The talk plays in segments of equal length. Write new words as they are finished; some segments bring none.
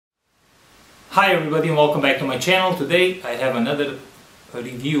Hi everybody and welcome back to my channel. Today I have another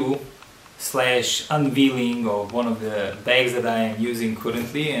review slash unveiling of one of the bags that I am using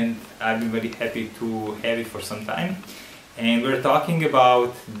currently, and I've been very happy to have it for some time. And we're talking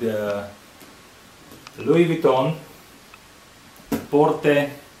about the Louis Vuitton Porte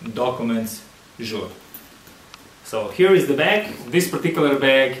Documents Jour. So here is the bag. This particular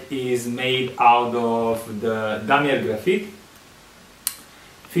bag is made out of the Damier graphite.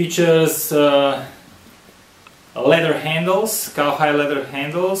 Features leather handles, cowhide leather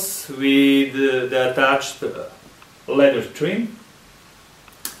handles with the attached leather trim.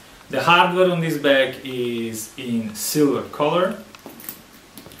 The hardware on this bag is in silver color,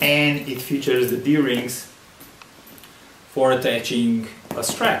 and it features the D-rings for attaching a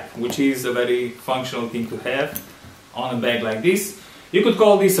strap, which is a very functional thing to have on a bag like this. You could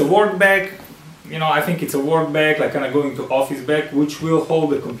call this a work bag. You know, I think it's a work bag, like kind of going to office bag, which will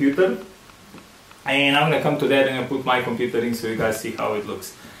hold the computer. And I'm gonna come to that and I'll put my computer in so you guys see how it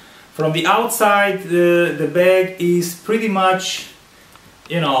looks. From the outside, the bag is pretty much,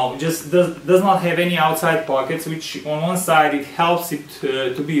 you know, just does not have any outside pockets, which on one side it helps it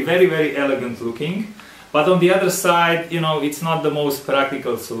to be very, very elegant looking. But on the other side, you know, it's not the most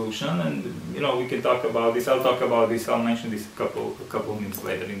practical solution, and you know, we can talk about this. I'll talk about this. I'll mention this a couple minutes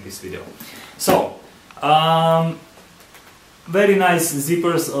later in this video. So, very nice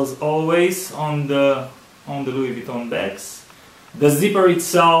zippers as always on the Louis Vuitton bags. The zipper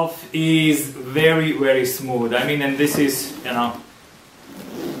itself is very, very smooth. I mean, and this is, you know,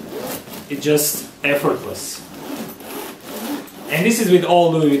 it's just effortless. And this is with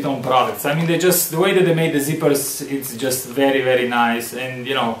all Louis Vuitton products. I mean, they just, the way that they made the zippers, it's just very, very nice. And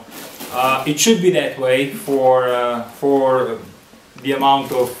you know, it should be that way for the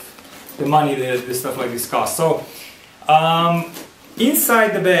amount of the money that the stuff like this costs. So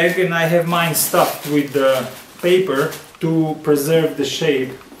inside the bag, and I have mine stuffed with the paper to preserve the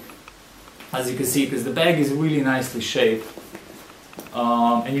shape, as you can see, because the bag is really nicely shaped.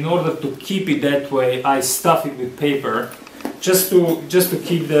 And in order to keep it that way, I stuff it with paper. Just to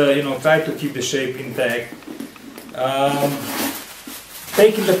keep the, you know, try to keep the shape intact.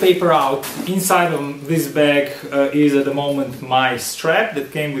 Taking the paper out, inside of this bag is at the moment my strap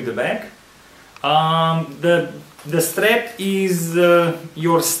that came with the bag. The strap is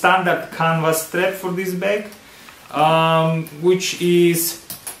your standard canvas strap for this bag, which is,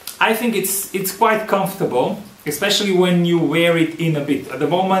 I think it's quite comfortable, especially when you wear it in a bit. At the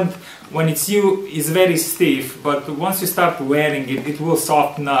moment, when it's new, it's very stiff, but once you start wearing it, it will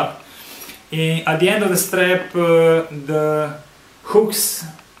soften up. At the end of the strap, the hooks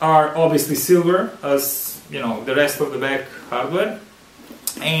are obviously silver, as you know, the rest of the bag hardware,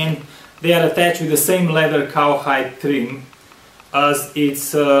 and they are attached with the same leather cowhide trim as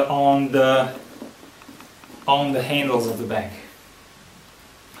it's on the handles of the bag.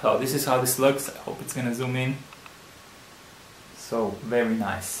 So this is how this looks. I hope it's gonna zoom in. So very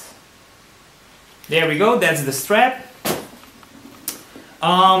nice. There we go, that's the strap.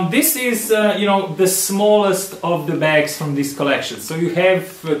 This is, you know, the smallest of the bags from this collection. So you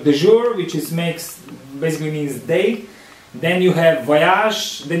have the Jour, which is basically means day. Then you have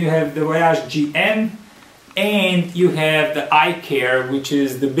Voyage, then you have the Voyage GM, and you have the iCare, which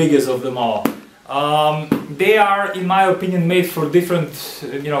is the biggest of them all. They are, in my opinion, made for different,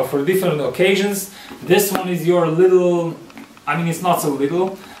 you know, for different occasions. This one is your little, I mean, it's not so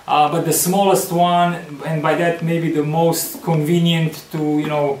little. But the smallest one, and by that maybe the most convenient to, you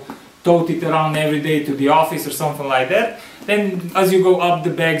know, tote it around every day to the office or something like that. Then as you go up, the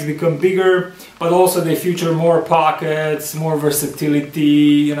bags become bigger, but also they feature more pockets, more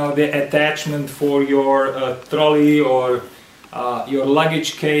versatility, you know, the attachment for your trolley or your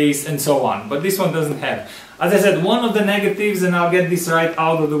luggage case and so on. But this one doesn't have. As I said, one of the negatives, and I'll get this right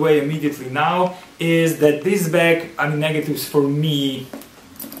out of the way immediately now, is that this bag, I mean, negatives for me,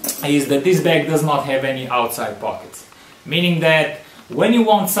 is that this bag does not have any outside pockets. Meaning that when you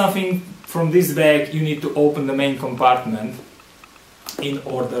want something from this bag, you need to open the main compartment in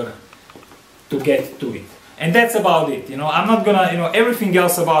order to get to it. And that's about it. You know, I'm not gonna, you know, everything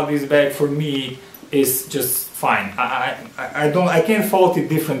else about this bag for me is just fine. I can't fault it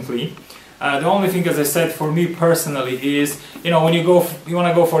differently. The only thing, as I said, for me personally is, you know, when you want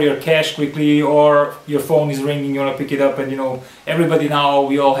to go for your cash quickly, or your phone is ringing, you want to pick it up, and you know, everybody now,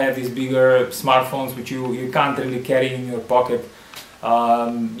 we all have these bigger smartphones which you can't really carry in your pocket.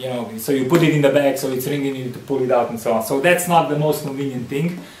 You know, so you put it in the bag, so it's ringing, you need to pull it out and so on. So that's not the most convenient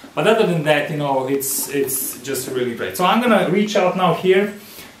thing. But other than that, you know, it's just really great. So I'm gonna reach out now here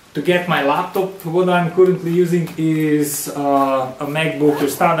to get my laptop. What I'm currently using is a MacBook, a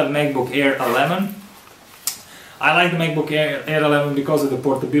standard MacBook Air 11. I like the MacBook Air 11 because of the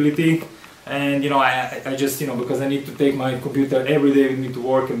portability, and you know, I just, you know, because I need to take my computer every day with me to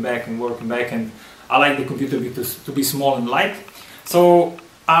work and back and work and back, and I like the computer to be small and light. So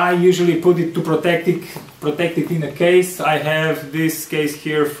I usually put it to protect it in a case. I have this case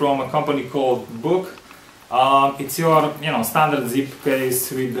here from a company called Book. It's your, you know, standard zip case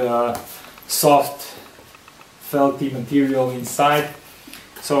with soft felty material inside.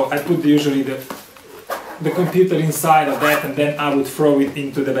 So I put usually the computer inside of that, and then I would throw it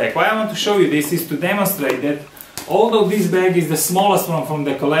into the bag. Why I want to show you this is to demonstrate that although this bag is the smallest one from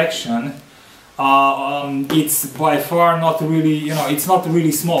the collection, it's by far not really, you know, it's not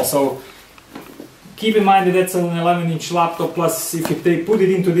really small. So keep in mind that that's an 11-inch laptop, plus if they put it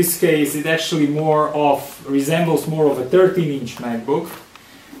into this case, it actually resembles more of a 13-inch MacBook.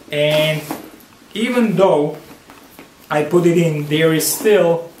 And even though I put it in, there is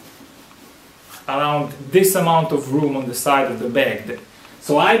still around this amount of room on the side of the bag.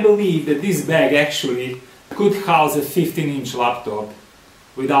 So I believe that this bag actually could house a 15-inch laptop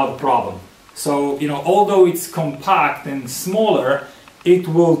without problem. So, you know, although it's compact and smaller, it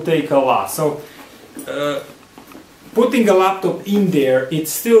will take a lot. So putting a laptop in there, it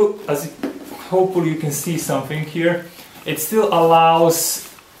still, hopefully you can see something here, it still allows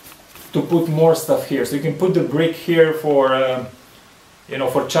to put more stuff here. So you can put the brick here for you know,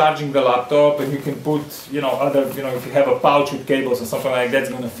 for charging the laptop, and you can put, you know, other, you know, if you have a pouch with cables or something like that's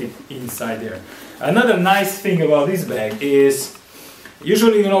going to fit inside there. Another nice thing about this bag is,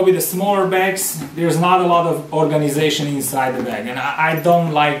 usually, you know, with the smaller bags, there's not a lot of organization inside the bag, and I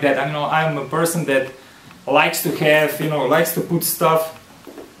don't like that. I know I'm a person that likes to have, you know, likes to put stuff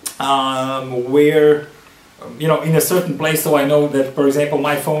where, you know, in a certain place, so I know that, for example,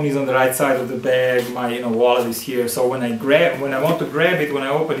 my phone is on the right side of the bag, my, you know, wallet is here, so when I want to grab it, when I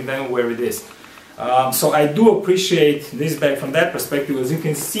open it, I know where it is. So I do appreciate this bag from that perspective. As you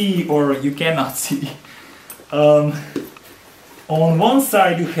can see, or you cannot see, on one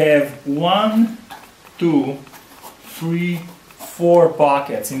side you have 1, 2, 3, 4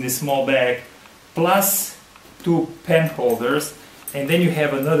 pockets in this small bag, plus 2 pen holders, and then you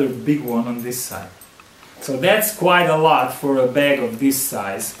have another big one on this side. So that's quite a lot for a bag of this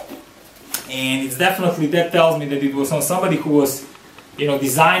size, and it's definitely, that tells me that it was somebody who was, you know,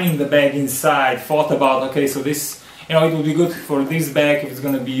 designing the bag inside, thought about, okay, so this, you know, it would be good for this bag, if it's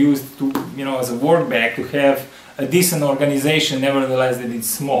going to be used to, you know, as a work bag, to have a decent organization, nevertheless that it's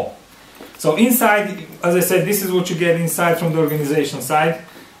small. So inside, as I said, this is what you get inside from the organization side.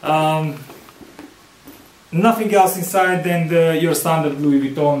 Nothing else inside than your standard Louis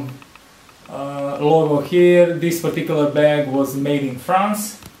Vuitton logo here. This particular bag was made in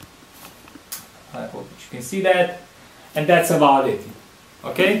France. I hope you can see that. And that's about it.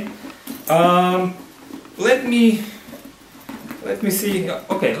 Okay. Let me see.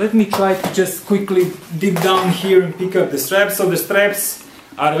 Okay, let me try to just quickly dig down here and pick up the straps. So the straps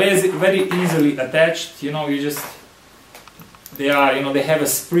are very easily attached. You know, they are, you know, they have a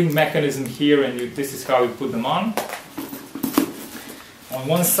spring mechanism here, and this is how you put them on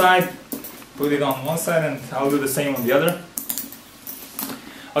one side. Put it on one side, and I'll do the same on the other.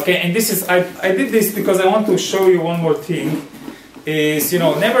 Okay, and this is, I did this because I want to show you one more thing. Is, you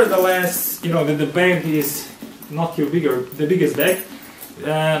know, nevertheless, you know, that the bag is not the biggest bag.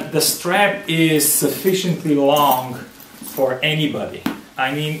 The strap is sufficiently long for anybody.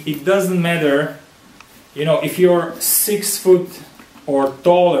 I mean, it doesn't matter, you know, if you're 6 foot or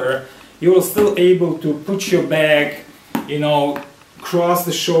taller, you will still able to put your bag, you know, cross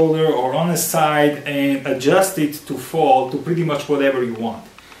the shoulder or on the side and adjust it to fall to pretty much whatever you want.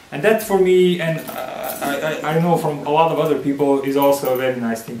 And that for me, and I know from a lot of other people, is also a very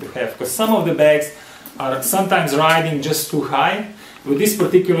nice thing to have, because some of the bags are sometimes riding just too high. With this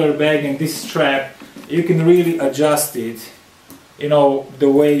particular bag and this strap, you can really adjust it, you know, the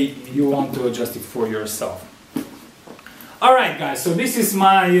way you want to adjust it for yourself. Alright guys, so this is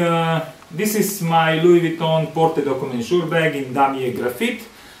my Louis Vuitton Porte Document Jour bag in Damier graphite.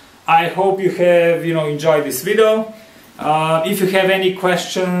 I hope you have, you know, enjoyed this video. If you have any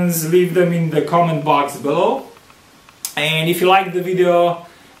questions, leave them in the comment box below. And if you like the video,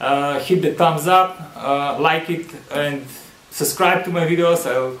 hit the thumbs up, like it, and subscribe to my videos.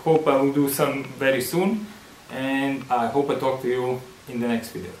 I hope I will do some very soon. And I hope I talk to you in the next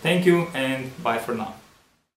video. Thank you, and bye for now.